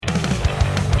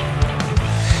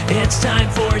It's time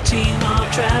for Teen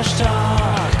Mom Trash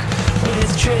Talk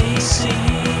with Tracy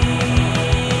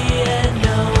and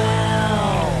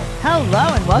Noelle.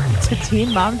 Hello and welcome to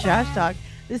Teen Mom Trash Talk.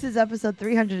 This is episode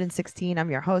 316. I'm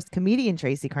your host, comedian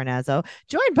Tracy Carnazzo,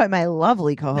 joined by my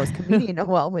lovely co-host, comedian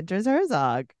Noelle Winters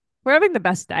Herzog. We're having the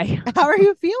best day. How are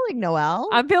you feeling, Noelle?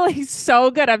 I'm feeling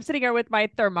so good. I'm sitting here with my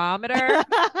thermometer,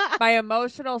 my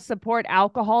emotional support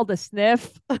alcohol to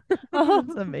sniff.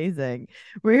 That's amazing.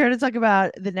 We're here to talk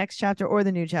about the next chapter or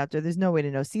the new chapter. There's no way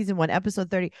to know. Season 1, episode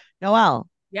 30. Noelle,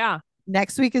 Yeah.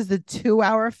 next week is the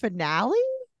 2-hour finale?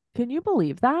 Can you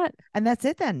believe that? And that's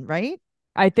it then, right?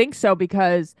 I think so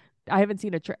because I haven't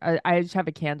seen I just have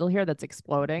a candle here that's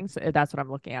exploding. So that's what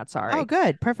I'm looking at. Sorry. Oh,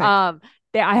 good. Perfect.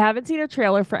 I haven't seen a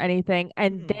trailer for anything,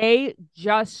 and they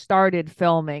just started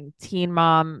filming Teen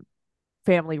Mom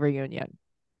Family Reunion.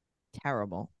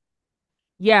 Terrible.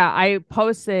 Yeah, I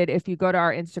posted, if you go to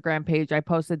our Instagram page, I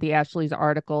posted the Ashley's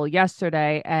article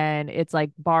yesterday, and it's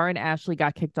like Bar and Ashley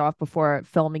got kicked off before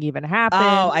filming even happened.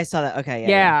 Oh, I saw that. Okay.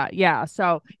 Yeah.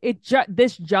 So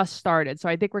this just started. So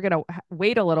I think we're going to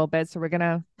wait a little bit. So we're going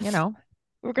to,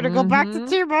 We're going to go back to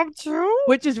Teen Mom 2?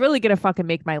 which is really going to fucking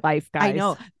make my life, guys. I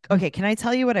know. Okay, can I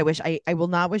tell you what I wish? I will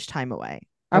not wish time away.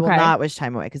 I will Okay. not wish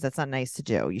time away because that's not nice to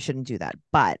do. You shouldn't do that.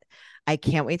 But I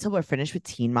can't wait till we're finished with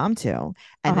Teen Mom 2.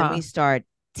 And then we start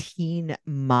Teen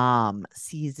Mom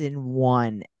season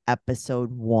 1,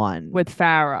 episode 1. With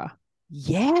Farrah.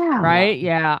 Yeah. Right?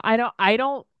 Yeah.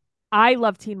 I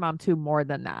love Teen Mom 2 more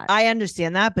than that. I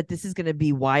understand that, but this is going to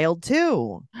be wild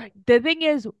too. The thing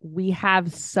is, we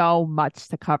have so much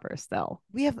to cover still.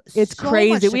 It's so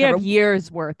crazy. much to We cover. have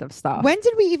years worth of stuff. When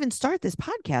did we even start this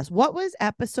podcast? What was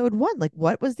episode 1? Like,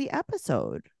 what was the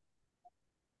episode?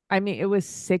 I mean, it was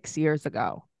 6 years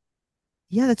ago.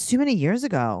 Yeah, that's too many years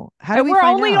ago. How do And we we're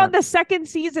find only out? on the second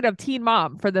season of Teen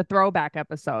Mom for the throwback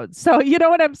episodes. So you know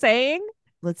what I'm saying?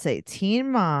 Let's say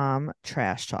Teen Mom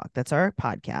Trash Talk. That's our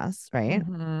podcast, right?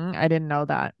 I didn't know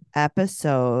that.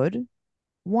 Episode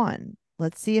 1.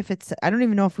 Let's see if it's, I don't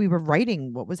even know if we were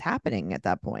writing what was happening at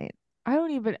that point. I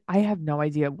have no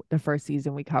idea the first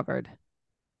season we covered.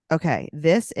 Okay.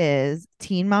 This is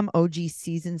Teen Mom OG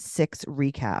season 6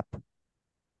 recap.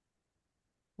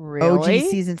 Really? OG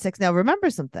season 6. Now remember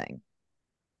something.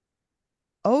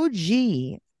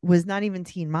 OG was not even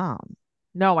Teen Mom.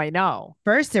 No, I know.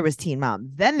 First there was Teen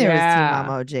Mom, then there was Teen Mom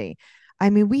OG. I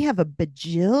mean, we have a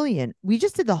bajillion. We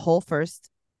just did the whole first.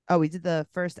 Oh, we did the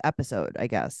first episode, I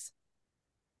guess.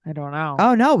 I don't know.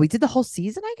 Oh no, we did the whole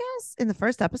season, I guess, in the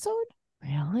first episode.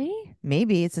 Really?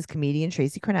 Maybe. It says comedian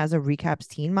Tracy Carnazzo recaps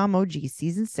Teen Mom OG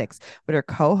season 6 with her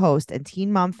co-host and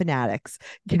Teen Mom fanatics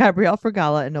Gabrielle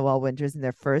Fergala and Noelle Winters in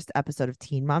their first episode of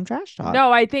Teen Mom Trash Talk.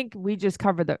 No, I think we just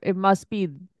covered it must be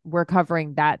we're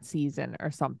covering that season or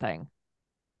something.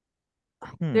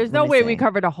 There's no way we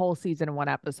covered a whole season in one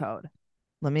episode.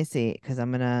 Let me see, because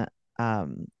I'm gonna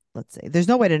let's see. There's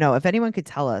no way to know. If anyone could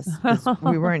tell us,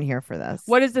 we weren't here for this.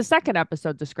 What is the second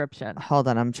episode description? Hold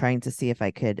on, I'm trying to see if I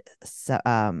could.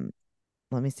 Let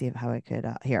me see how I could.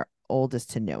 Here,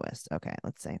 oldest to newest. Okay,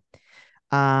 let's see.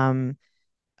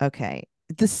 Okay.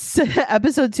 This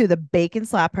episode 2, the bacon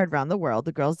slap heard around the world.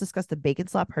 The girls discuss the bacon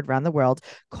slap heard around the world.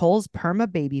 Cole's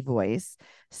perma baby voice,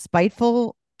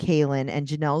 spiteful Kaylin, and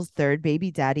Janelle's third baby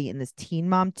daddy in this Teen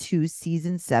Mom 2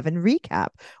 season 7 recap.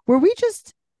 Were we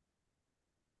just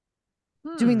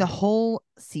doing the whole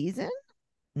season?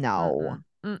 No.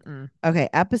 Okay,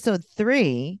 episode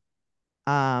 3.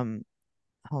 Hold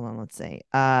on, let's see.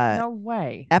 No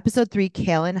way. Episode 3,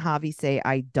 Kaylin and Javi say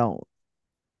I don't.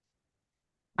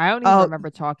 I don't even remember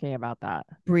talking about that.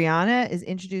 Brianna is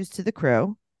introduced to the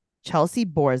crew. Chelsea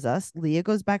bores us. Leah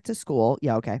goes back to school.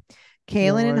 Yeah, okay.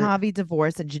 Kaylin and Javi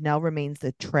divorce, and Janelle remains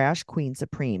the trash queen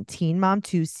supreme. Teen Mom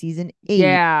 2 season 8.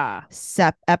 Yeah.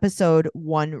 Episode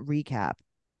 1 recap.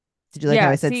 Did you like how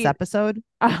I said episode?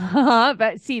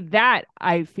 But see that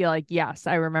I feel like, yes,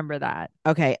 I remember that.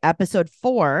 Okay. Episode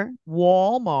 4,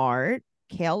 Walmart.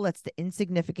 Kale lets the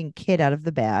insignificant kid out of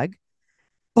the bag.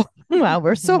 Oh, wow,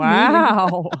 we're so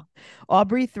mean.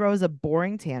 Aubrey throws a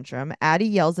boring tantrum. Addie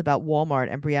yells about Walmart,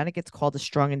 and Brianna gets called a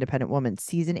strong, independent woman.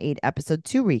 Season 8, episode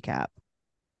 2 recap.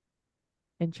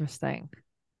 Interesting.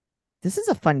 This is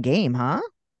a fun game, huh?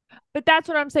 But that's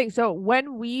what I'm saying. So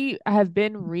when we have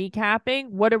been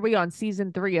recapping, what are we on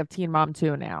season 3 of Teen Mom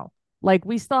 2 now? Like,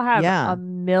 we still have a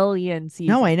million seasons.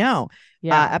 No, I know.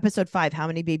 Yeah. Episode 5, how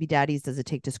many baby daddies does it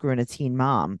take to screw in a teen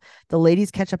mom? The ladies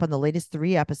catch up on the latest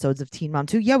 3 episodes of Teen Mom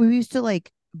 2. Yeah, we used to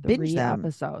like binge them.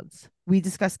 Episodes. We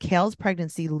discussed Kale's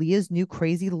pregnancy, Leah's new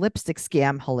crazy lipstick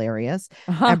scam, hilarious,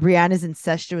 and Brianna's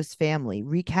incestuous family.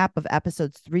 Recap of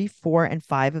episodes 3, 4, and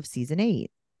 5 of season 8.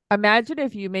 Imagine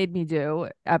if you made me do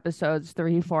episodes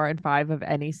 3, 4, and 5 of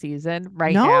any season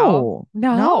right now.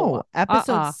 No, No.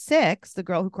 Episode 6, The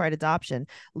Girl Who Cried Adoption.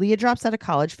 Leah drops out of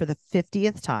college for the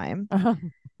 50th time.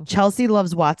 Chelsea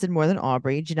loves Watson more than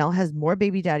Aubrey. Janelle has more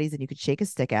baby daddies than you could shake a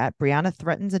stick at. Brianna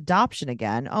threatens adoption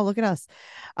again. Oh, look at us.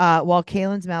 While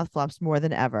Kaylin's mouth flops more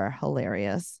than ever.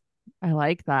 Hilarious. I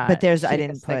like that. But there's I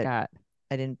didn't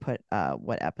put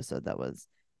what episode that was.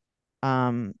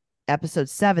 Episode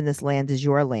 7, This Land Is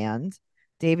Your Land.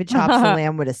 David chops the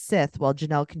lamb with a scythe while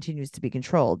Janelle continues to be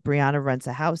controlled. Brianna rents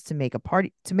a house to make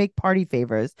party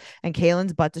favors, and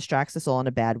Kaylin's butt distracts us all in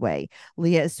a bad way.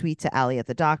 Leah is sweet to Allie at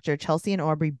the doctor. Chelsea and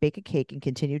Aubrey bake a cake and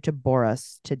continue to bore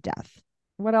us to death.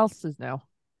 What else is new?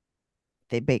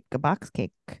 They bake a box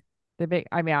cake.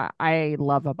 I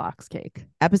love a box cake.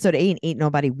 Episode 8, Ain't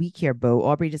Nobody Weak Here, Boo.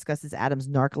 Aubrey discusses Adam's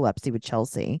narcolepsy with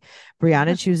Chelsea.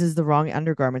 Brianna chooses the wrong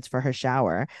undergarments for her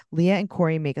shower. Leah and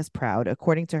Corey make us proud.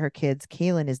 According to her kids,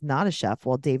 Kaylin is not a chef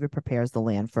while David prepares the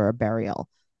land for a burial.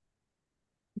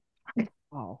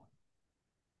 Oh,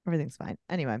 everything's fine.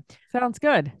 Anyway. Sounds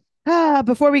good.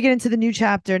 Before we get into the new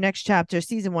chapter, next chapter,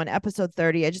 season 1, episode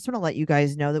 30, I just want to let you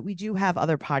guys know that we do have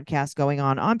other podcasts going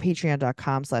on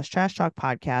patreon.com/trash talk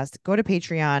podcast. Go to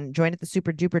Patreon, join at the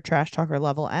super duper trash talker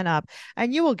level and up,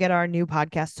 and you will get our new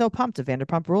podcast, So Pumped, a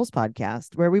Vanderpump Rules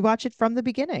podcast, where we watch it from the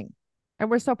beginning.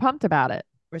 And we're so pumped about it.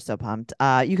 We're so pumped.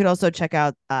 You could also check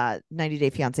out 90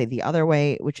 Day Fiancé The Other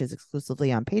Way, which is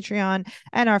exclusively on Patreon,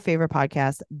 and our favorite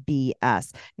podcast,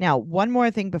 BS. Now, one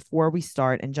more thing before we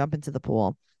start and jump into the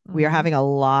pool. We are having a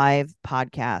live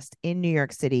podcast in New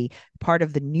York City, part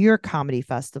of the New York Comedy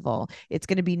Festival. It's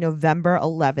going to be November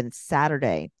 11th,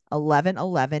 Saturday,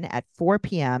 11/11 at 4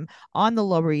 p.m. on the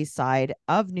Lower East Side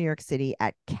of New York City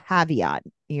at Caveat,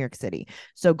 New York City.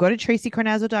 So go to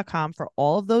tracycarnazzo.com for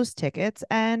all of those tickets.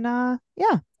 And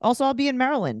yeah, also I'll be in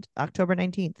Maryland, October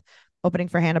 19th, opening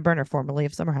for Hannah Berner, formerly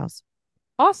of Summer House.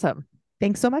 Awesome.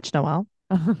 Thanks so much, Noelle.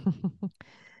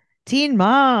 Teen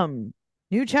Mom.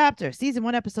 New chapter, season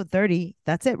 1, episode 30.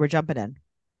 That's it. We're jumping in.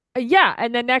 Yeah.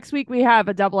 And then next week we have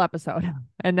a double episode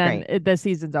and then the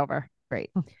season's over. Great.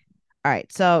 All right.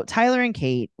 So Tyler and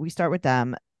Kate, we start with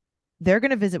them. They're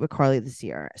going to visit with Carly this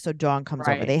year. So Dawn comes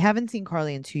over. They haven't seen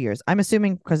Carly in 2 years. I'm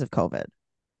assuming because of COVID.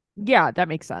 Yeah, that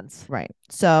makes sense. Right.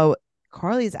 So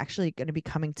Carly is actually going to be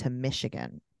coming to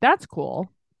Michigan. That's cool.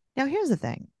 Now, here's the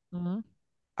thing.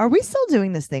 Are we still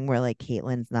doing this thing where like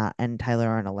Caitlin's not and Tyler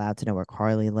aren't allowed to know where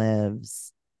Carly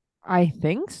lives? I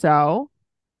think so.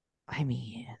 I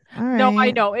mean, all right. No,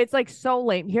 I know. It's like so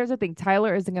lame. Here's the thing.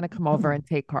 Tyler isn't going to come over and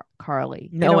take Carly.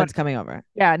 No one's coming over.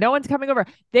 Yeah, no one's coming over.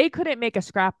 They couldn't make a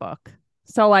scrapbook.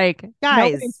 So like,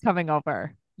 guys, nobody's coming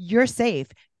over. You're safe.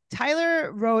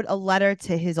 Tyler wrote a letter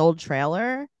to his old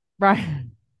trailer. Right.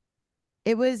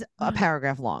 It was a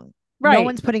paragraph long. Right. No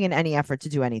one's putting in any effort to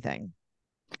do anything.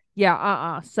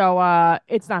 Yeah, So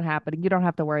it's not happening. You don't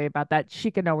have to worry about that.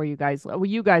 She can know where you guys live. Well,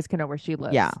 you guys can know where she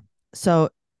lives. Yeah. So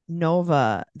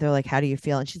Nova, they're like, how do you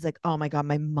feel? And she's like, oh my God,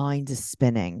 my mind is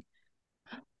spinning.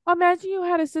 Imagine you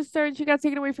had a sister and she got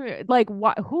taken away from you. Like,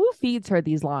 what? Who feeds her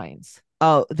these lines?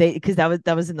 Oh, because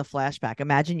that was in the flashback.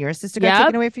 Imagine your sister got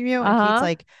taken away from you. And Kate's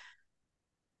like,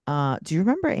 do you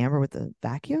remember Amber with the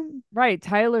vacuum? Right.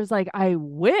 Tyler's like, I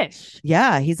wish.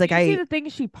 Yeah. He's like, I see the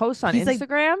things she posts on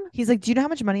Instagram. He's like, do you know how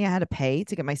much money I had to pay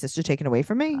to get my sister taken away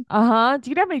from me? Do you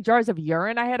know how many jars of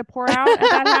urine I had to pour out at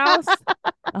that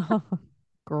house?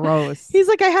 Gross. He's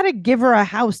like, I had to give her a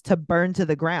house to burn to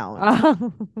the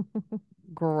ground.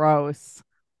 Gross.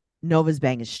 Nova's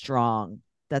bang is strong.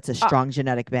 That's a strong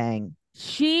genetic bang.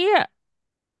 She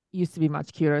used to be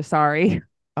much cuter. Sorry.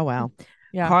 Oh, wow.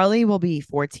 Yeah. Carly will be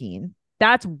 14.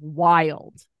 That's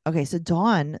wild. Okay, so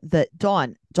Dawn is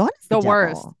the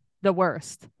worst. The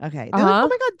worst. Okay. They're like, oh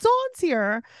my God, Dawn's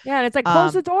here. Yeah, and it's like,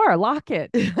 close the door, lock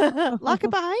it. Lock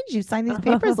it behind you. Sign these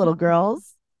papers, little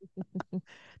girls.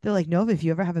 They're like, Nova, if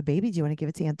you ever have a baby, do you want to give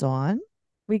it to Aunt Dawn?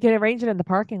 We can arrange it in the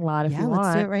parking lot if you want.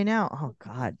 Let's do it right now. Oh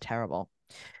God, terrible.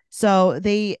 So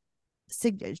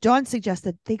Dawn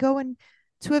suggested they go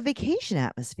into a vacation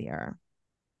atmosphere.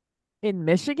 In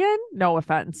Michigan? No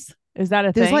offense. Is that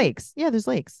a thing? There's lakes. Yeah, there's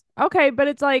lakes. Okay, but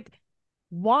it's like,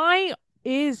 why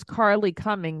is Carly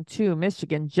coming to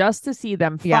Michigan just to see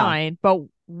them? Fine. But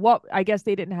what? I guess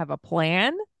they didn't have a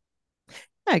plan.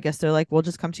 I guess they're like, we'll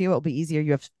just come to you. It'll be easier.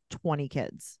 You have 20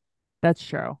 kids. That's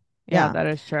true. Yeah, that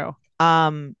is true.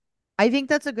 I think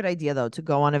that's a good idea though, to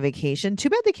go on a vacation.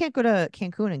 Too bad they can't go to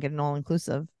Cancun and get an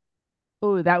all-inclusive.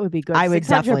 Oh, that would be good. I would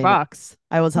definitely $600.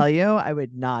 I will tell you, I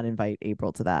would not invite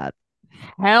April to that.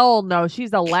 Hell no.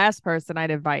 She's the last person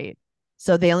I'd invite.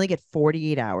 So they only get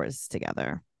 48 hours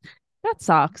together. That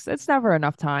sucks. It's never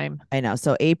enough time. I know.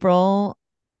 So April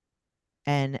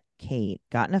and Kate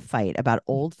got in a fight about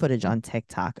old footage on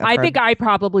TikTok of I her. think I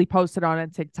probably posted on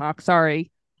it TikTok.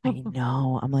 Sorry. I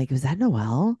know. I'm like, was that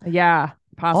Noelle? Yeah,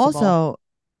 possible. Also,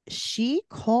 she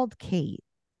called Kate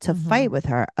to fight with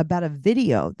her about a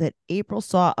video that April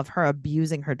saw of her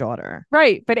abusing her daughter.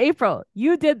 Right. But April,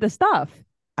 you did the stuff.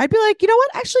 I'd be like, you know what?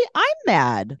 Actually, I'm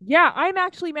mad. Yeah, I'm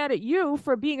actually mad at you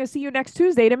for being a see you next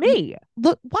Tuesday to me.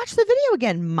 Look, watch the video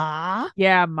again, Ma.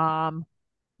 Yeah, mom.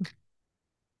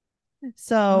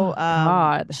 So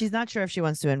God. she's not sure if she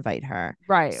wants to invite her.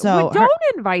 Right. So Well, don't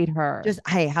invite her. Just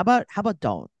hey, how about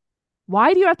don't?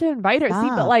 Why do you have to invite her? See,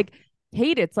 but Stop. like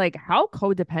Kate, it's like, how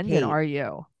codependent Kate. are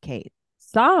you? Kate.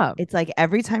 Stop. It's like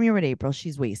every time you're with April,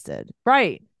 she's wasted.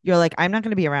 Right. You're like, I'm not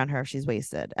going to be around her if she's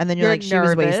wasted. And then you're like, nervous. she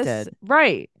was wasted.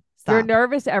 Right. Stop. You're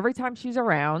nervous every time she's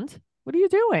around. What are you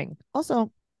doing?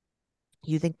 Also,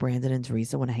 you think Brandon and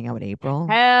Teresa want to hang out with April?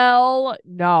 Hell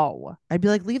no. I'd be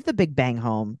like, leave the Big Bang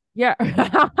home. Yeah.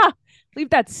 Leave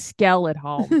that skell at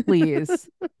home, please.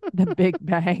 The Big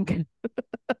Bang.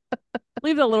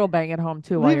 Leave the little bang at home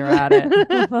too while you're at it.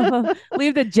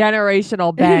 Leave the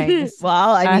generational bangs.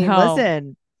 Well, I at mean, home.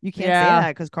 listen, you can't say that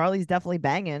because Carly's definitely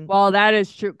banging. Well, that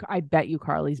is true. I bet you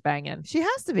Carly's banging. She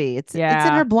has to be. It's in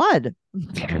Yeah. her blood.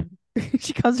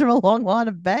 She comes from a long line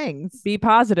of bangs. Be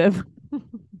positive.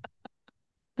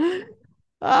 Oh,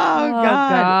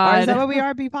 God. Is that God. what we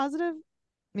are? Be positive?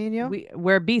 Me and you?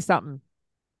 We're be something.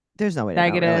 There's no way to know,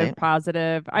 Negative, really.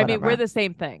 positive. I mean, we're Whatever. the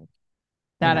same thing.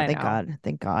 I That know, I thank know. God.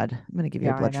 Thank God. I'm going to give you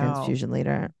Yeah, a I blood know. transfusion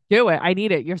later. Do it. I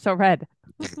need it. You're so red.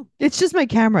 It's just my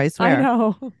camera, I swear. I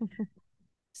know.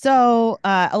 So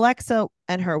Alexa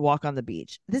and her walk on the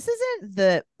beach. This isn't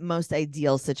the most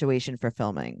ideal situation for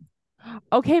filming.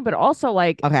 Okay, but also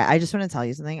like, Okay, I just want to tell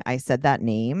you something. I said that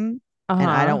name and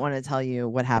I don't want to tell you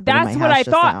what happened in That's my what house I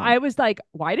just thought. now. I was like,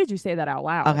 why did you say that out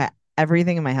loud? Okay,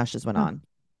 everything in my house just went on.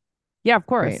 Yeah, of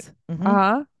course. Great. Mhm.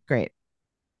 Uh-huh. Great.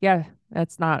 Yeah,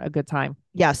 that's not a good time.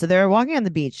 Yeah, so they're walking on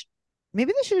the beach.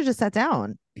 Maybe they should have just sat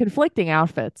down. Conflicting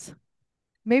outfits.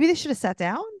 Maybe they should have sat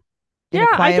down in Yeah,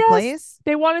 a I quiet guess. place.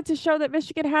 They wanted to show that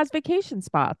Michigan has vacation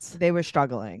spots. They were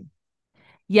struggling.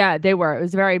 Yeah, they were. It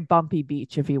was a very bumpy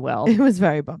beach, if you will. It was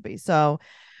very bumpy. So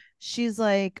she's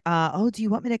like, oh, do you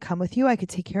want me to come with you? I could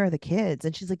take care of the kids.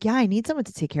 And she's like, yeah, I need someone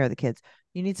to take care of the kids.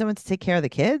 You need someone to take care of the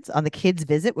kids on the kids'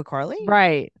 visit with Carly?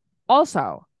 Right.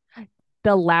 Also,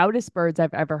 the loudest birds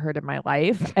I've ever heard in my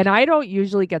life. And I don't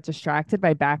usually get distracted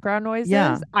by background noises.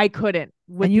 Yeah. I couldn't.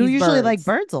 With And you these usually like birds.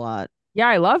 birds a lot. Yeah,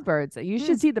 I love birds. You Hmm.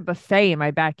 should see the buffet in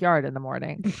my backyard in the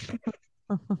morning.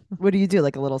 What do you do?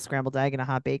 Like a little scrambled egg and a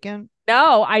hot bacon?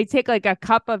 No, I take like a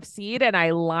cup of seed and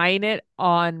I line it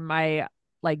on my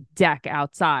like deck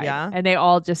outside. Yeah. And they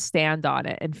all just stand on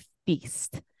it and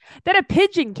feast. Then a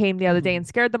pigeon came the other day and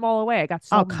scared them all away. I got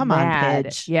so Oh, come on, mad.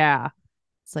 Pidge. Yeah.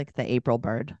 It's like the April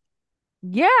bird.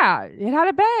 Yeah. It had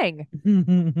a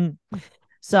bang.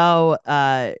 So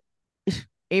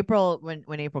April,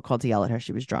 when April called to yell at her,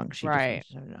 she was drunk. She Right.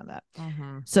 just didn't know that.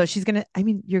 Mm-hmm. So she's gonna, I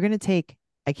mean, you're gonna take,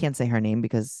 I can't say her name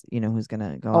because you know who's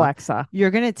gonna go off. Alexa.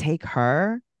 You're gonna take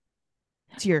her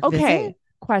to your Okay. visit?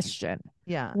 Question.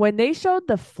 Yeah. When they showed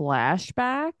the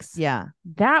flashbacks, Yeah.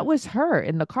 that was her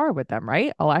in the car with them,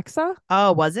 right? Alexa?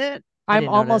 Oh, was it? I I'm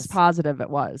didn't almost notice. positive it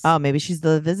was. Oh, maybe she's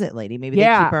the visit lady. Maybe they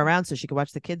Yeah. keep her around so she could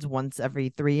watch the kids once every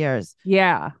 3 years.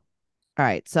 Yeah. All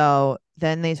right. So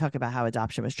then they talk about how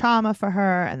adoption was trauma for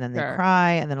her, and then they Sure.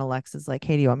 cry, and then Alexa's like,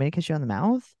 "Hey, do you want me to kiss you on the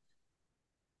mouth?"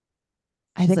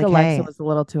 I She's think like, Alexa "Hey." was a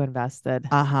little too invested.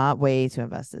 Way too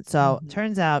invested. So Mhm.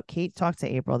 turns out Kate talked to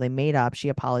April. They made up. She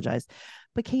apologized,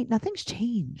 but Kate, nothing's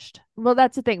changed. Well,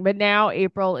 that's the thing. But now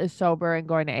April is sober and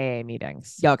going to AA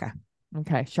meetings. Yeah. Okay.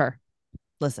 Okay, sure.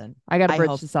 Listen, I got a I bridge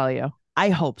hope- to sell you. I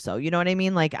hope so. You know what I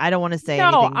mean? Like, I don't want to say No,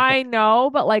 anything. I know,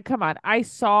 but like, come on. I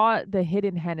saw the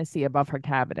hidden Hennessy above her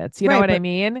cabinets. You know Right, what I but-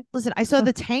 mean? Listen, I saw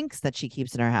the tanks that she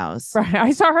keeps in her house. Right.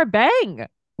 I saw her bang.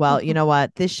 Well, you know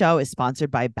what? This show is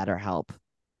sponsored by BetterHelp.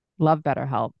 Love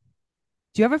BetterHelp.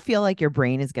 Do you ever feel like your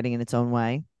brain is getting in its own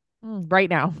way? Right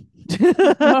now.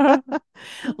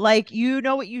 Like, you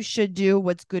know what you should do,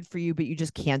 what's good for you, but you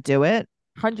just can't do it.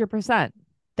 100%.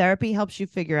 Therapy helps you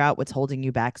figure out what's holding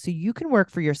you back so you can work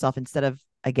for yourself instead of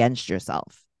against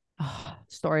yourself.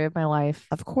 Story of my life.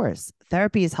 Of course,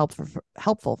 therapy is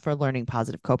helpful for learning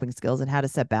positive coping skills and how to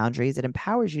set boundaries. It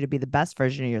empowers you to be the best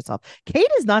version of yourself. Kate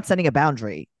is not setting a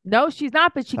boundary. No, she's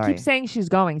not, but she Sorry. keeps saying she's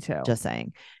going to. Just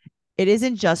saying. It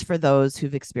isn't just for those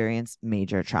who've experienced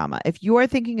major trauma. If you're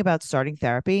thinking about starting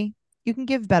therapy, you can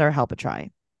give BetterHelp a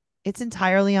try. It's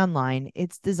entirely online.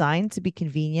 It's designed to be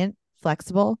convenient,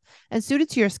 flexible, and suited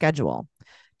to your schedule.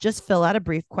 Just fill out a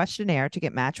brief questionnaire to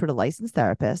get matched with a licensed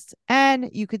therapist, and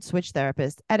you could switch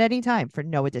therapists at any time for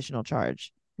no additional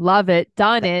charge. Love it.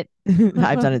 Done it.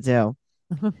 I've done it too.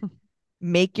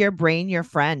 Make your brain your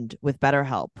friend with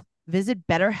BetterHelp. Visit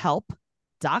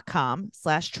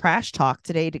BetterHelp.com/trash talk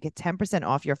today to get 10%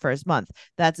 off your first month.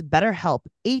 That's BetterHelp,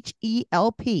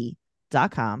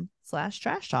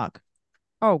 HELP.com/trash talk.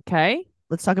 Okay.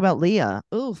 Let's talk about Leah.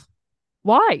 Oof.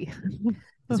 Why?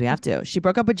 Because we have to. She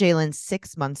broke up with Jalen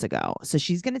 6 months ago. So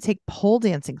she's going to take pole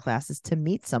dancing classes to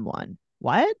meet someone.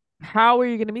 What? How are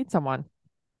you going to meet someone?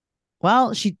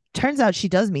 Well, she turns out she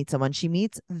does meet someone. She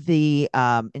meets the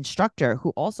instructor who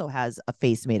also has a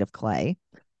face made of clay.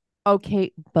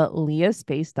 Okay, but Leah's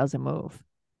face doesn't move.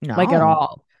 No. Like at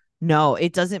all. No,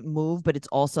 it doesn't move, but it's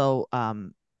also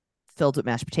filled with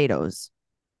mashed potatoes.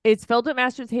 It's filled with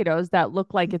mashed potatoes that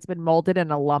look like it's been molded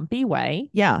in a lumpy way.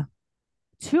 Yeah.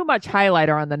 Too much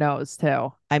highlighter on the nose,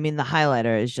 too. I mean, the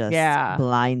highlighter is just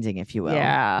blinding, if you will.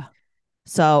 Yeah.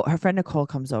 So her friend Nicole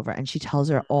comes over and she tells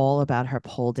her all about her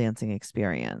pole dancing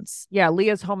experience. Yeah,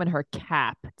 Leah's home in her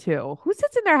cap, too. Who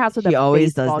sits in their house with She a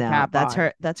always does baseball now. cap That's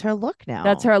on? her look now.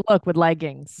 That's her look with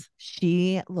leggings.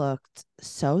 She looked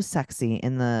so sexy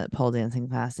in the pole dancing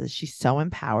classes. She's so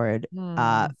empowered.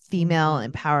 Female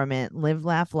empowerment, live,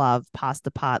 laugh, love,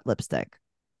 pasta pot, lipstick.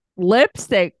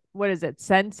 Lipstick. What is it?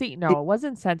 Scentsy? No, it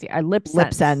wasn't Scentsy. Lip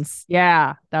Sense.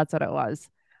 Yeah, that's what it was.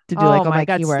 Did you like all my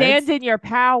God. keywords? Stand in your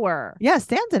power. Yeah,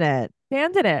 stand in it.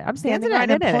 Stand in it. I'm standing right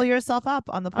and in then pull it. yourself up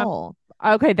on the pole.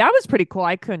 Okay, that was pretty cool.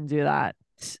 I couldn't do that.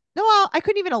 No, well, I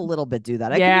couldn't even a little bit do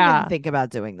that. I couldn't even think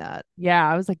about doing that. Yeah,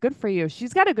 I was like, good for you.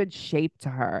 She's got a good shape to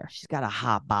her. She's got a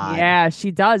hot body. Yeah,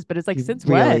 she does. But it's like, She since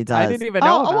really when? does. I didn't even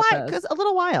know about this. Because a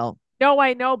little while. No,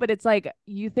 I know, but it's like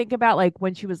you think about like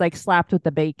when she was like slapped with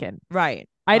the bacon. Right.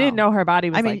 I didn't know her body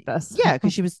was like this. Yeah,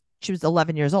 because she was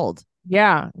 11 years old.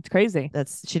 Yeah, it's crazy.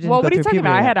 She didn't. Well, go what are you through talking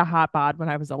about? I puberty had a hot bod when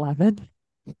I was 11.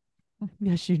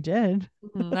 Yes, you did.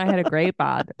 I had a great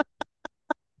bod.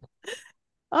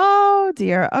 Oh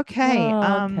dear. Okay.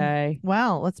 Okay.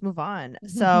 Well, let's move on.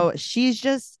 So she's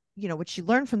just, what she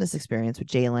learned from this experience with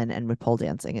Jalen and with pole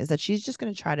dancing is that she's just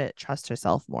going to try to trust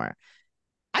herself more.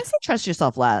 I say trust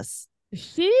yourself less.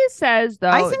 She says though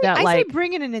I say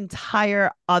bring in an entire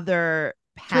other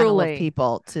panel of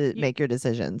people to make your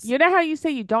decisions. You know how you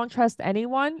say you don't trust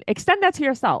anyone? Extend that to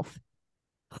yourself.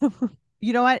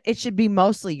 You know what? It should be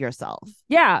mostly yourself.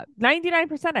 Yeah,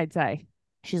 99% I'd say.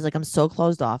 She's like, I'm so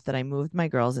closed off that I moved my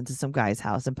girls into some guy's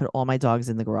house and put all my dogs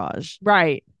in the garage.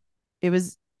 Right. It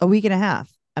was a week and a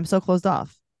half. I'm so closed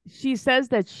off. She says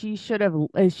that she should have,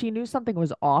 she knew something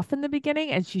was off in the beginning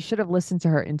and she should have listened to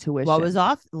her intuition. What was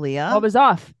off, Leah? What was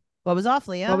off? What was off,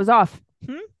 Leah? What was off?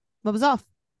 What was off?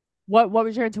 What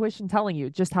was your intuition telling you?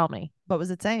 Just tell me. What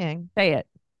was it saying? Say it.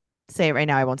 Say it right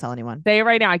now. I won't tell anyone. Say it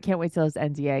right now. I can't wait till this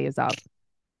NDA is up.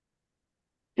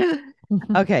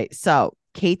 Okay, so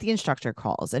Kate, the instructor,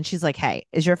 calls and she's like, hey,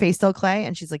 is your face still clay?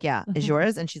 And she's like, yeah. Is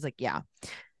yours? And she's like, yeah.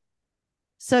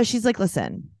 So she's like,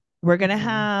 listen, we're going to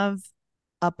have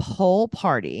a pole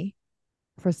party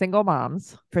for single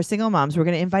moms. We're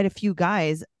going to invite a few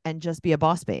guys and just be a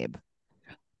boss babe.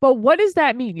 But what does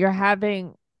that mean? You're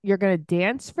going to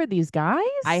dance for these guys?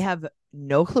 I have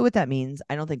no clue what that means.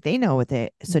 I don't think they know what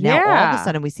it. So now all of a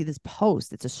sudden we see this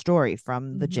post. It's a story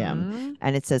from the gym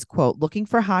and it says, quote, looking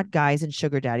for hot guys and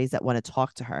sugar daddies that want to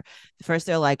talk to her. First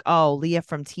they're like, oh, Leah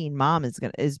from Teen Mom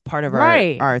is part of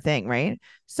our thing. Right.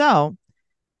 So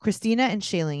Christina and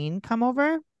Shailene come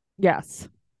over. Yes.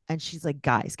 And she's like,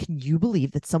 guys, can you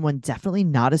believe that someone definitely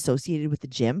not associated with the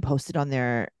gym posted on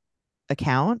their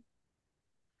account?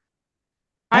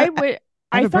 I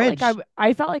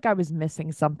felt like I was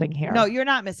missing something here. No, you're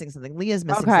not missing something. Leah's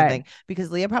missing something because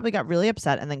Leah probably got really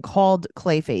upset and then called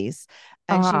Clayface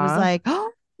and she was like, oh,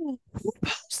 who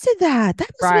posted that? That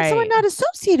must have been someone not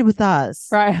associated with us.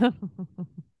 Right.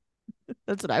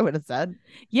 That's what I would have said.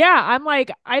 Yeah. I'm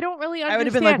like, I don't really understand. I would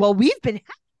have been like, well, we've been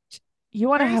hacked. You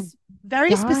want to have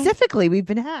very specifically, we've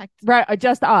been hacked. Right.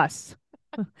 Just us.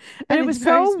 And it was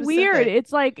so specific. weird.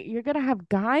 It's like you're gonna have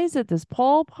guys at this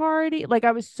pole party. Like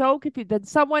I was so confused. Then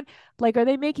someone like, are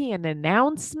they making an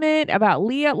announcement about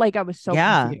Leah? Like I was so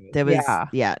confused. There was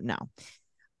no.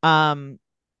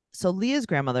 So Leah's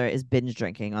grandmother is binge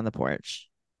drinking on the porch.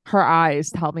 Her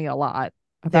eyes tell me a lot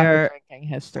about her drinking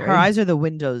history. Her eyes are the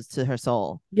windows to her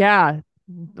soul. Yeah,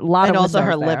 a lot and of also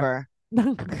her there. liver.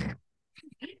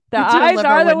 The eyes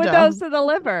are the windows to the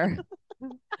liver.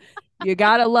 You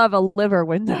gotta love a liver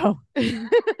window.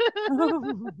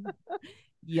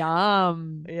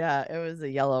 Yum. Yeah, it was a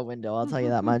yellow window, I'll tell you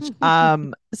that much.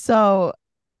 So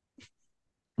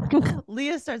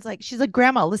Leah starts like, she's like,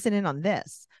 Grandma, listen in on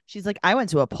this. She's like, I went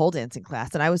to a pole dancing class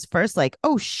and I was first like,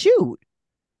 oh, shoot.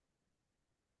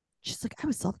 She's like, I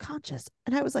was self-conscious.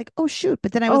 And I was like, oh, shoot.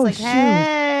 But then I was Oh, like, shoot.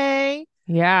 hey.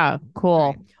 Yeah, cool. All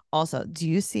right. Also, do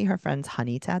you see her friend's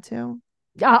honey tattoo?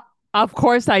 Of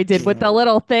course I did with the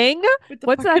little thing. With the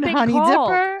What's that fucking thing honey called?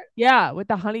 dipper? Yeah, with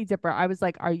the honey dipper. I was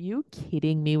like, are you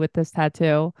kidding me with this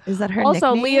tattoo? Is that her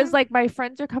Also, nickname? Leah's like, my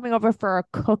friends are coming over for a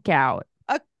cookout.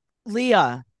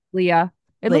 Leah. Leah.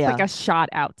 It looked like Leah. a shot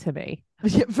out to me.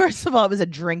 First of all, it was a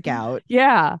drink out.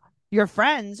 Yeah. Your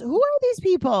friends. Who are these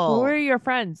people? Who are your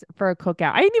friends for a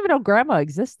cookout? I didn't even know grandma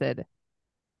existed.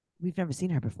 We've never seen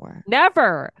her before.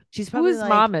 Never. She's probably Whose like,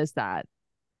 mom is that?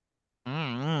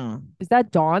 mm, Is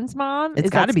that Dawn's mom? It's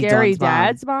Is that gotta be Scary Dawn's mom.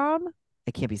 Dad's mom?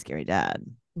 it can't be Scary Dad.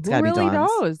 It's Who gotta be really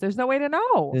Dawn's. knows? There's no way to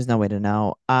know. There's no way to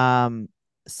know.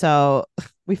 So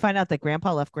we find out that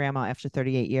Grandpa left Grandma after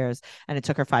 38 years, and it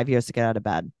took her 5 years to get out of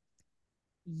bed.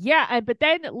 Yeah, but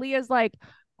then Leah's like,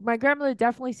 my grandmother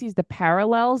definitely sees the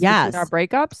parallels Yes. between our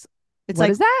breakups. It's What like,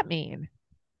 does that mean?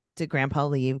 did Grandpa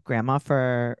leave Grandma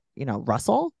for,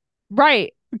 Russell?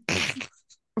 Right.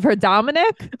 For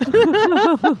Dominic?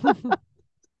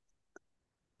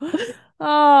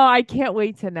 Oh, I can't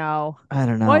wait to know. I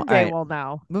don't know. One day All right, we'll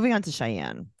know. moving on to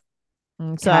Cheyenne.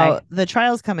 Okay. So the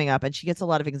trial's coming up, and she gets a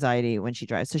lot of anxiety when she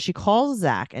drives. So she calls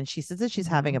Zach, and she says that she's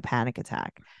having a panic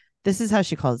attack. This is how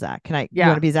she calls Zach. You Yeah.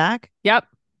 want to be Zach? Yep.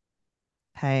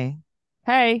 Hey,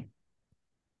 Hey.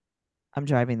 I'm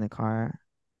driving the car.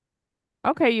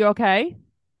 Okay, you okay?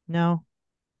 No.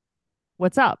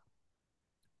 What's up?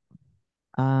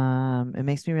 It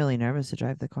makes me really nervous to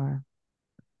drive the car.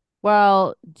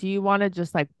 Well, do you want to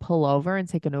just like pull over and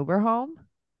take an Uber home?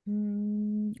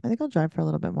 I think I'll drive for a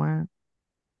little bit more.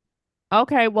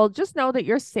 Okay, well, just know that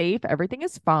you're safe. Everything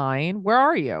is fine. Where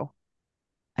are you?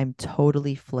 I'm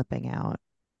totally flipping out.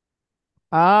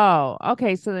 Oh,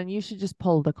 okay. So then you should just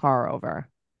pull the car over.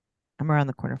 I'm around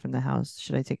the corner from the house.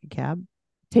 Should I take a cab?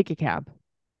 Take a cab.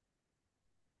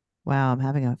 Wow, I'm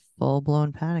having a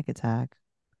full-blown panic attack.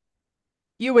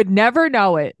 You would never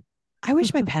know it. I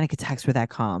wish my panic attacks were that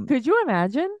calm. Could you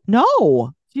imagine?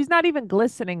 No. She's not even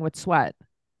glistening with sweat.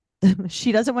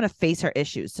 She doesn't want to face her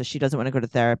issues, so she doesn't want to go to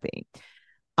therapy.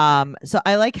 So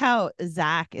I like how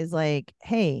Zach is like,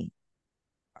 hey,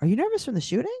 are you nervous from the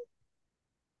shooting?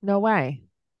 No way.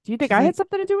 Do you think She's I like- had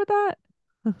something to do with that?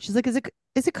 She's like, is it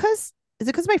because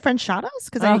my friend shot us?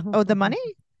 Because I owe the money?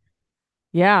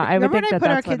 Yeah, I would Remember think when I that put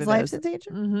our that's what kids' it lives is. in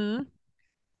danger?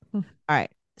 Mm-hmm. All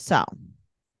right. So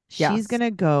she's Yes. going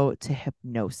to go to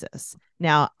hypnosis.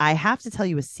 Now, I have to tell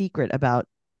you a secret about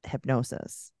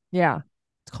hypnosis. Yeah.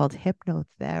 It's called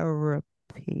hypnotherapy.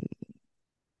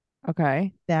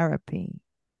 Okay. Therapy.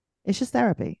 It's just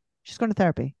therapy. She's going to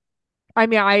therapy. I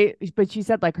mean, but she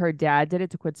said like her dad did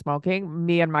it to quit smoking.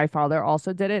 Me and my father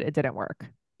also did it. It didn't work.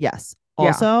 Yes. Yeah.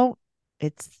 Also,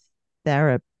 it's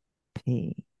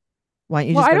therapy. Why don't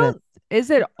you Well, just I go don't. Is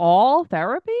it all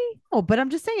therapy? No, but I'm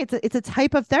just saying it's a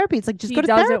type of therapy. It's like just She go to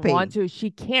doesn't therapy. want to. She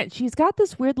can't. She's got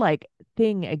this weird like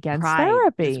thing against Pride.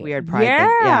 therapy. This weird pride yeah.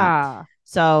 thing. Yeah.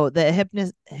 So the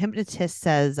hypnotist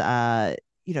says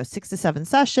 6 to 7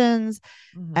 sessions,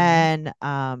 Mhm.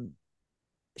 and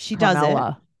she does it.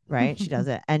 Carmella. Right? She does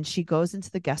it. And she goes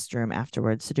into the guest room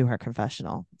afterwards to do her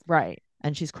confessional. Right.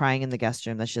 And she's crying in the guest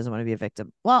room that she doesn't want to be a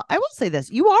victim. Well, I will say this.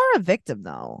 You are a victim,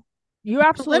 though. You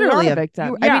absolutely Literally are a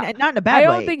victim. I Yeah. mean, not in a bad I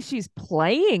way. don't think she's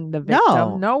playing the victim.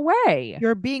 No. No way.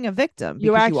 You're being a victim.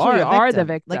 You because actually are the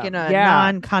Like in victim. a Yeah.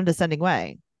 non-condescending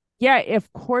way. Yeah,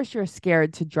 of course you're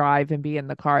scared to drive and be in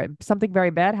the car. Something very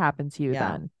bad happened to you Yeah.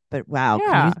 then. But wow,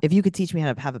 Yeah. if you could teach me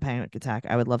how to have a panic attack,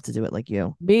 I would love to do it like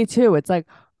you. Me too. It's like,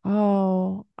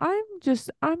 oh,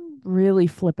 I'm really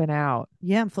flipping out.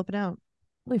 Yeah, I'm flipping out.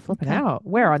 Really flipping Okay. out.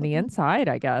 Where? On the Flipping. inside,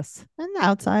 I guess. And the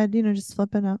outside, just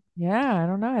flipping out. Yeah, I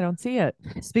don't know. I don't see it.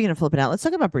 Speaking of flipping out, let's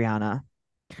talk about Brianna.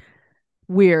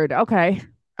 Weird. Okay.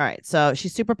 All right. So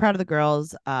she's super proud of the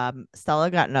girls. Stella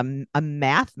got a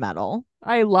math medal.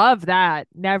 I love that.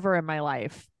 Never in my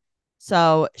life.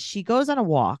 So she goes on a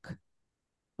walk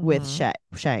with Mhm.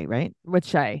 Shay, right? With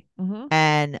Shay. Mhm.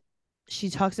 And she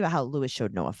talks about how Lewis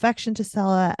showed no affection to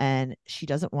Stella, and she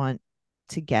doesn't want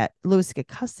Lewis to get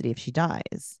custody if she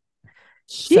dies.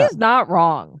 She's not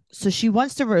wrong. So she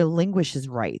wants to relinquish his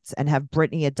rights and have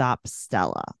Brittany adopt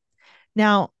Stella.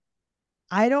 Now,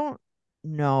 I don't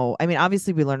know. I mean,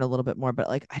 obviously we learned a little bit more, but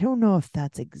like, I don't know if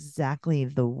that's exactly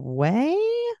the way.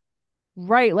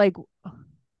 Right. Like,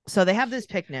 So they have this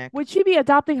picnic. would she be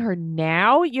adopting her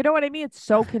now? You know what I mean? It's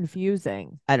so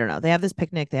confusing. I don't know. They have this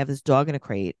picnic. They have this dog in a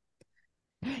crate.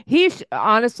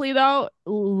 Honestly though,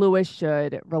 Lewis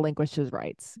should relinquish his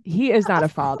rights. He is not a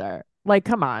Of course. father. Like,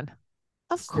 come on.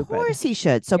 Of Stupid. course he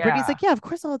should. So Brittany's Yeah. like, yeah, of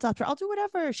course I'll adopt her. I'll do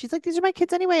whatever. She's like, these are my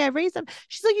kids anyway. I raised them.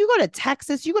 She's like, you go to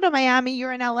Texas, you go to Miami,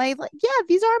 you're in LA. Like, yeah,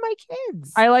 these are my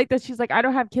kids. I like that she's like, I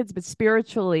don't have kids, but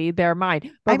spiritually they're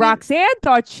mine. But I mean- Roxanne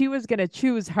thought she was gonna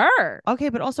choose her. Okay,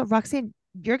 but also Roxanne,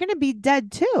 you're gonna be dead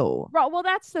too. Well,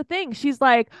 that's the thing. She's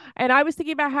like, and I was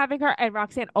thinking about having her, and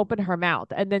Roxanne opened her mouth,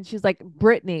 and then she's like,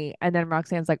 Brittany, and then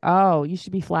Roxanne's like, oh, you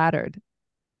should be flattered.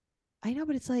 I know,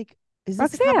 but it's like, is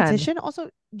this a Roxanne. competition? Also,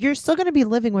 you're still gonna be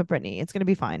living with Brittany. It's gonna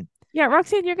be fine. Yeah,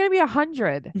 Roxanne, you're gonna be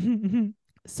 100.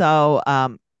 So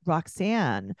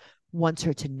Roxanne wants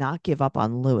her to not give up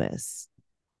on Lewis.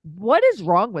 What is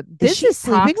wrong with this? she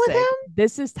sleeping with him?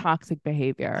 This is toxic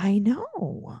behavior. I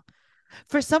know.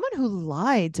 For someone who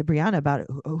lied to Brianna about it,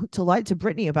 to lie to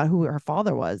Brittany about who her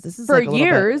father was, this is For like a little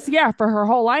bit- years, yeah, for her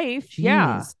whole life.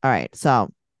 Yeah. Jeez. All right. So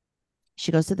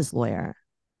she goes to this lawyer,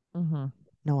 Mm-hmm.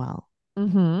 Noel.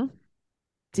 Mm-hmm.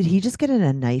 Did he just get in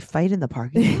a knife fight in the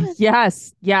parking lot?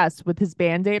 Yes, yes, with his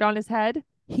band-aid on his head.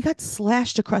 He got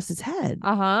slashed across his head.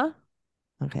 Uh-huh.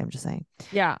 Okay, I'm just saying.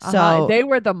 Yeah. So- they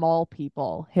were the mall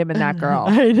people, him and that girl.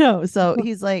 I know. So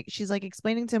she's like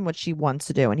explaining to him what she wants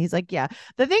to do. And he's like, yeah,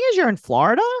 the thing is you're in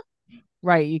Florida.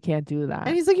 Right, you can't do that.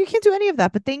 And he's like, you can't do any of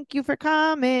that, but thank you for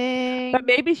coming. But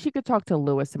maybe she could talk to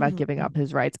Lewis about giving Mhm. up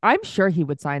his rights. I'm sure he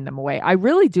would sign them away. I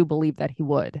really do believe that he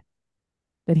would.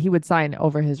 That he would sign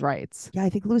over his rights. Yeah, I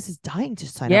think Lewis is dying to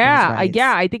sign Yeah, up his rights.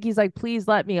 I think he's like, please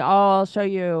let me. Oh, I'll show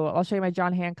you. I'll show you my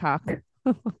John Hancock.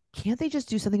 Can't they just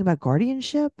do something about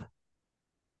guardianship?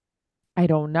 I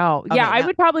don't know. Okay, Yeah, I now-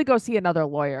 would probably go see another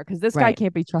lawyer because this guy Right.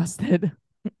 can't be trusted.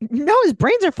 No, his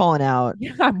brains are falling out.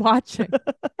 Yeah, I'm watching.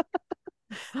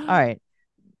 All right.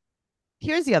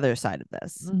 Here's the other side of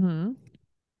this. Hmm.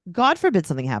 God forbid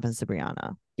something happens to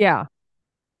Brianna. Yeah.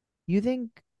 You think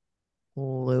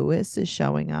Lewis is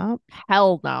showing up?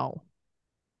 Hell no.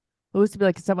 Lewis to be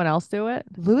like, can someone else do it?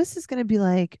 Lewis is going to be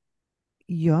like,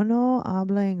 yo no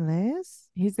habla inglés?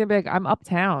 He's gonna be like, I'm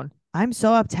uptown. I'm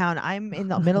so uptown. I'm in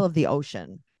the middle of the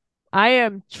ocean. I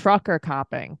am trucker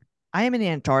copping. I am in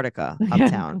Antarctica,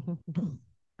 uptown.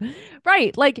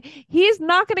 Right. Like he's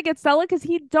not gonna get Stella because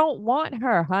he don't want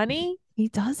her, honey. He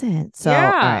doesn't. So,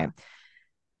 Yeah.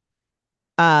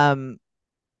 all right.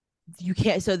 You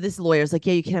can't. So this lawyer's like,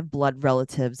 yeah, you can't have blood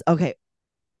relatives. Okay.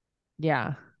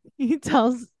 Yeah. He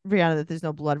tells Brianna that there's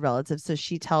no blood relatives. So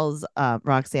she tells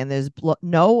Roxanne there's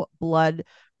no blood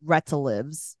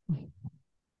relatives.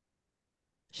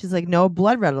 She's like, no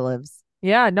blood relatives.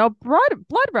 Yeah. No blood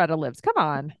relatives. Come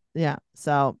on. Yeah.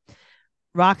 So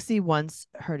Roxy wants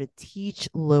her to teach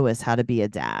Lewis how to be a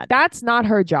dad. That's not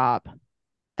her job.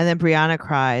 And then Brianna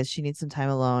cries. She needs some time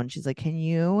alone. She's like, can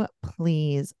you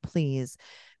please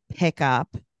pick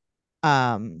up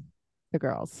The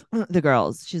girls. the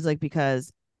girls? She's like,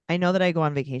 because I know that I go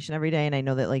on vacation every day and I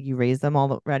know that like you raised them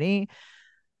already,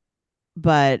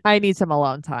 but I need some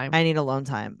alone time. I need alone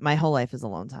time. My whole life is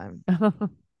alone time. All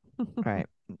right.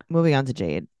 Moving on to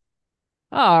Jade.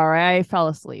 All right. I fell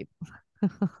asleep.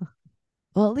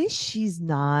 Well, at least she's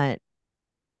not.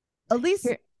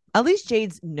 Here- At least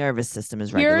Jade's nervous system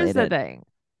is Here's regulated. the thing.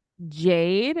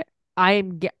 Jade,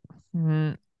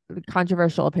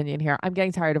 controversial opinion here. I'm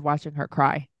getting tired of watching her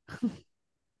cry.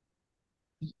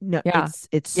 No, Yeah.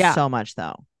 it's Yeah. so much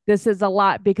though. This is a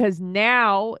lot because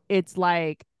now it's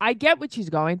like I get what she's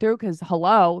going through because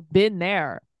hello, been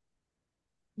there.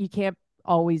 You can't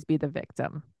always be the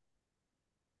victim.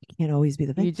 You can't always be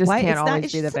the victim. You just Why? can't It's not- always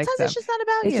it's be the just- sometimes victim. it's just not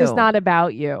about It's you. just not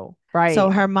about you. Right. So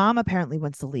her mom apparently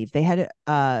wants to leave. They had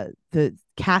the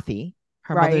Kathy,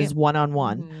 her Right. mother's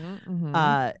one-on-one, Mhm,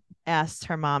 mhm. asked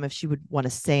her mom if she would want to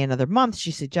stay another month.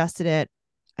 She suggested it,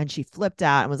 and she flipped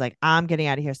out and was like, I'm getting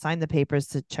out of here. Signed the papers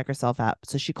to check herself out.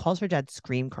 So she calls her dad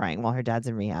scream crying while her dad's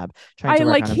in rehab trying to I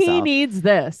work like on he himself. needs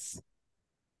this.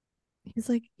 He's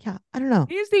like, yeah, I don't know.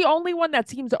 He's the only one that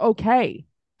seems okay.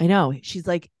 I know. She's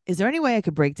like, is there any way I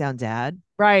could break down dad?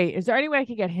 Right. Is there any way I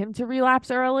could get him to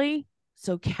relapse early?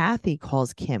 So Kathy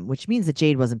calls Kim, which means that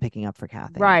Jade wasn't picking up for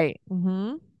Kathy. Right.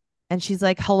 Mm-hmm. And she's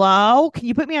like, hello, can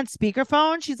you put me on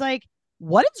speakerphone? She's like,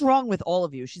 what is wrong with all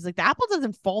of you? She's like, the apple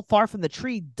doesn't fall far from the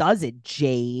tree, does it,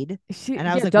 Jade? And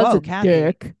I was like, does whoa, it, Kathy.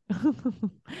 dick.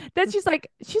 Then she's like,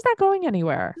 she's not going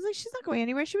anywhere. She's like, she's not going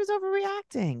anywhere. She was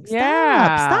overreacting. Stop.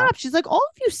 Yeah. Stop. She's like, all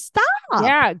of you stop.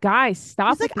 Yeah, guys,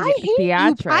 stop She's with like, I the hate you.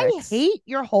 I theatrics. hate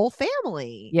your whole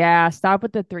family. Yeah, stop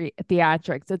with the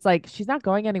theatrics. It's like she's not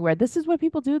going anywhere. This is what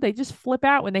people do. They just flip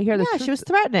out when they hear the Yeah, truth. she was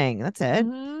threatening. That's it.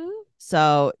 Mhm.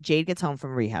 So Jade gets home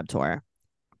from rehab tour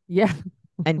Yeah.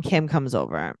 and Kim comes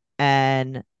over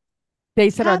and They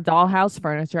sit on dollhouse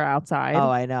furniture outside. Oh,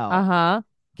 I know. Uh-huh.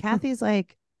 Kathy's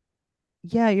like,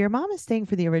 yeah, your mom is staying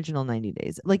for the original 90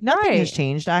 days. Like nothing has Right.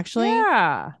 changed, actually.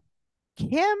 Yeah.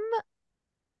 Kim,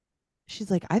 she's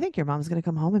like, I think your mom's gonna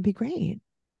come home and be great.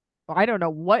 I don't know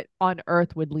what on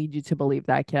earth would lead you to believe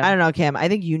that, Kim. I don't know, Kim. I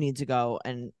think you need to go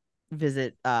and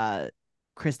visit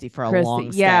Christy for a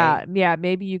long stay. Yeah.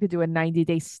 Maybe you could do a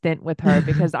 90-day stint with her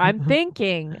because I'm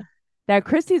thinking that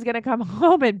Christy's gonna come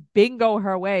home and bingo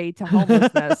her way to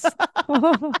homelessness.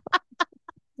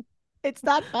 It's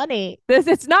not funny.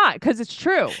 It's not because it's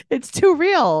true. It's too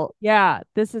real. Yeah,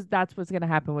 that's what's gonna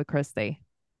happen with Christy.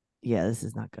 Yeah, this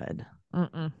is not good.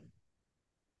 Mm-mm.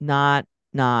 Not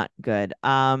good.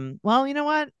 Well, you know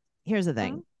what? Here's the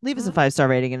thing. Leave us a 5-star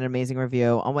rating and an amazing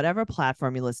review on whatever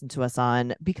platform you listen to us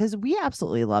on because we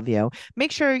absolutely love you.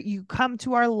 Make sure you come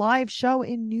to our live show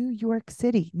in New York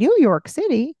City. New York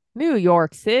City.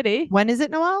 When is it,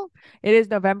 Noelle? It is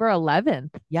November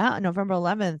 11th. Yeah, November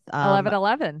 11th.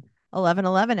 11/11.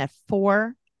 11/11 at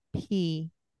 4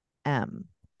 p.m.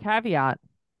 Caveat.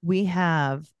 We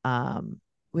have a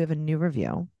new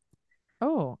review.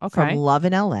 Oh, okay. From Love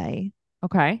in LA.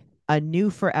 Okay. A new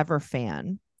forever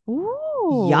fan.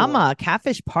 Ooh. Yama,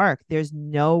 Catfish Park. There's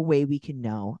no way we can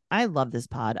know. I love this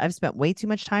pod. I've spent way too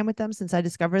much time with them since I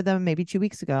discovered them maybe 2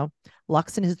 weeks ago.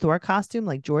 Lux in his Thor costume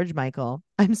like George Michael.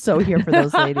 I'm so here for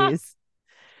those ladies.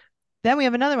 Then we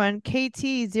have another one,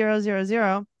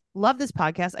 KT000. Love this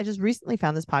podcast. I just recently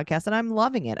found this podcast and I'm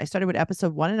loving it. I started with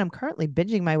episode 1 and I'm currently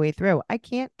binging my way through. I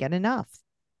can't get enough.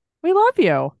 We love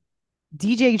you.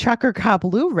 DJ Trucker Cop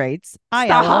Lou rates. I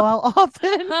LOL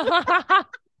often.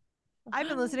 I've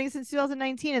been listening since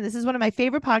 2019, and this is one of my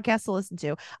favorite podcasts to listen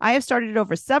to. I have started it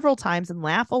over several times and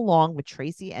laugh along with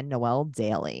Tracy and Noelle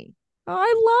daily. Oh,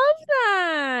 I love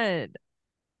that.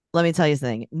 Let me tell you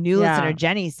something. New listener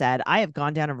Jenny said, I have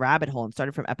gone down a rabbit hole and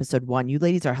started from episode 1. You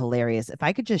ladies are hilarious. If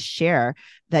I could just share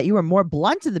that you were more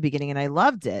blunt in the beginning and I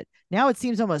loved it. Now it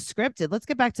seems almost scripted. Let's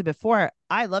get back to before.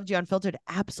 I loved you unfiltered.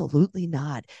 Absolutely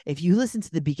not. If you listen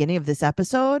to the beginning of this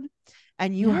episode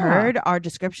and you heard our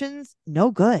descriptions, no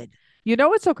good. You know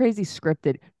what's so crazy?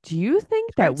 Scripted. Do you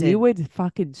think that we would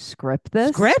fucking script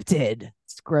this? Script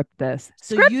this.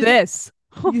 So script this.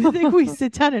 You think we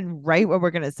sit down and write what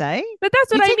we're going to say? But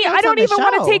that's what I mean. I don't even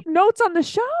want to take notes on the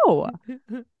show.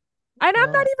 And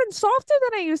I'm not even softer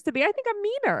than I used to be. I think I'm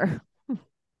meaner.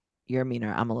 You're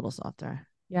meaner. I'm a little softer.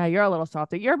 Yeah, you're a little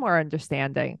softer. You're more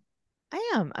understanding.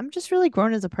 I am. I'm just really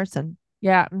grown as a person.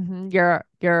 Yeah. Mm-hmm. You're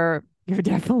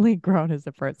definitely grown as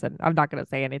a person. I'm not going to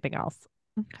say anything else.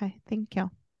 Okay. Thank you.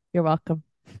 You're welcome.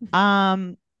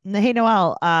 Hey,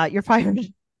 Noelle, you're fired.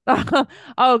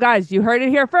 Oh, guys, you heard it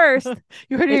here first.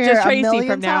 You heard it it's here just Tracy a million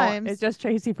from times. now. It's just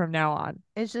Tracy from now on.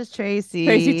 It's just Tracy.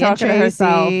 Tracy talking to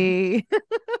herself.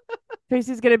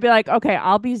 Tracy's gonna be like, okay,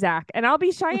 I'll be Zach and I'll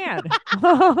be Cheyenne.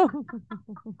 Oh,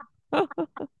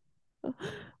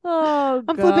 I'm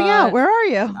flipping out. Where are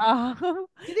you? Do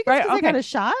you think it's 'cause I got a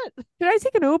shot? Did I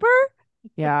take an Uber?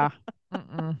 Yeah.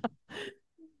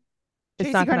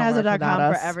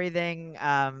 TracyCarnazzo.com for everything.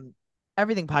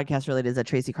 Everything podcast related is at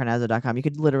TracyCarnazzo.com. You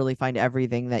could literally find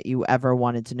everything that you ever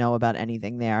wanted to know about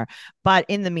anything there. But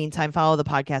in the meantime, follow the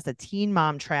podcast at Teen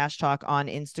Mom Trash Talk on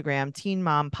Instagram, Teen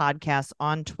Mom Podcast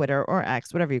on Twitter or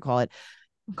X, whatever you call it.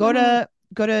 Go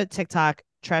to TikTok,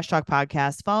 Trash Talk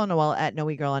Podcast. Follow Noelle at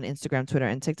Noe Girl on Instagram, Twitter,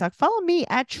 and TikTok. Follow me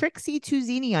at Trixie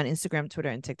Tuzini on Instagram, Twitter,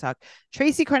 and TikTok.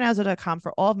 TracyCarnazzo.com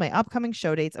for all of my upcoming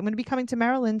show dates. I'm going to be coming to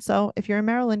Maryland, so if you're in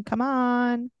Maryland, come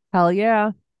on. Hell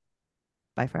yeah.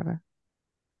 Bye forever.